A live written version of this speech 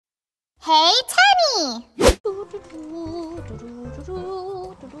Hey, Tenny!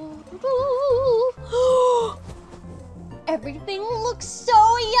 Everything looks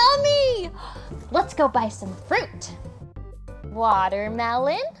so yummy! Let's go buy some fruit.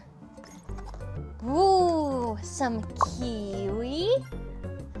 Watermelon. Ooh, some kiwi.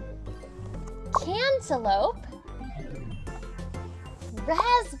 Cantaloupe.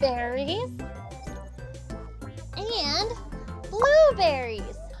 Raspberries. And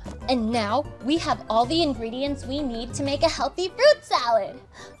blueberries. And now we have all the ingredients we need to make a healthy fruit salad.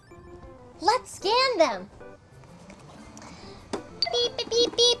 Let's scan them. Beep, beep,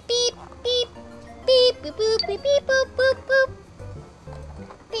 beep, beep, beep, beep. Beep, boop, boop, beep, beep, boop, boop, boop.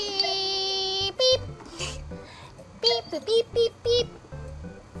 Beep, beep. Beep, boop, beep, beep, beep.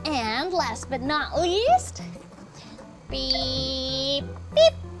 And last but not least, beep,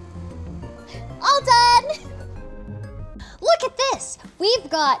 beep. All done. Look at this. We've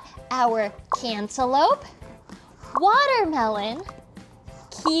got our cantaloupe, watermelon,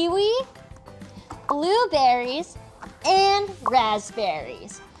 kiwi, blueberries, and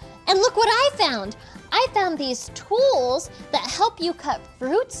raspberries. And look what I found. I found these tools that help you cut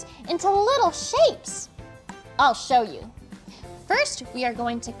fruits into little shapes. I'll show you. First, we are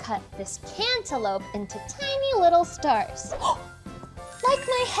going to cut this cantaloupe into tiny little stars. Like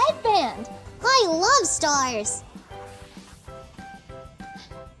my headband. I love stars.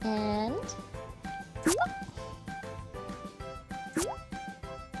 And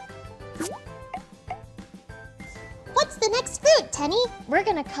what's the next fruit, Tenny? we're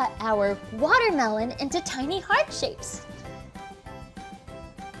gonna cut our watermelon into tiny heart shapes.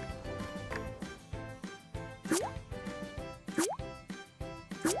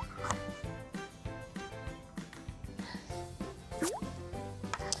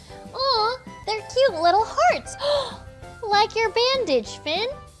 Aw, they're cute little hearts. Like your bandage, Finn.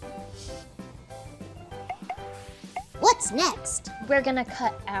 What's next? We're gonna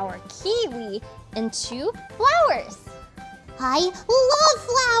cut our kiwi into flowers. I love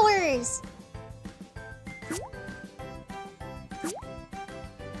flowers!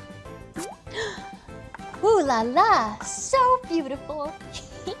 Ooh la la, so beautiful.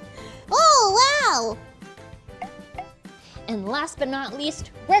 Oh, wow! And last but not least,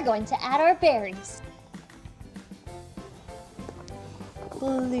 we're going to add our berries.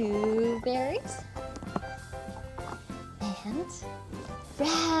 Blueberries. And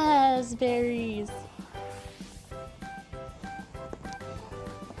raspberries.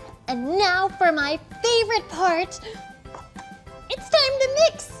 And now for my favorite part. It's time to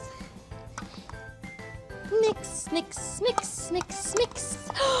mix. Mix, mix, mix, mix, mix.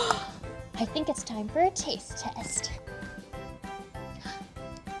 I think it's time for a taste test.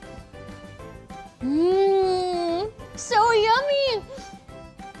 Mmm, so yummy.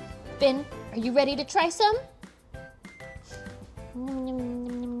 Finn, are you ready to try some? Yummy!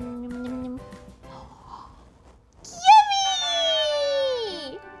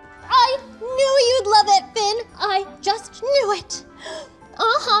 I knew you'd love it, Finn. I just knew it.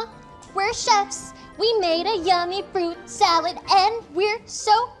 Uh-huh, we're chefs. We made a yummy fruit salad and we're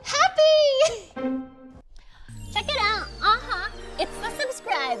so happy. Check it out. Uh-huh, it's the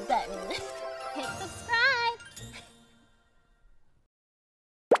subscribe button. Hit subscribe.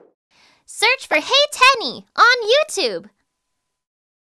 Search for Hey Tenny on YouTube.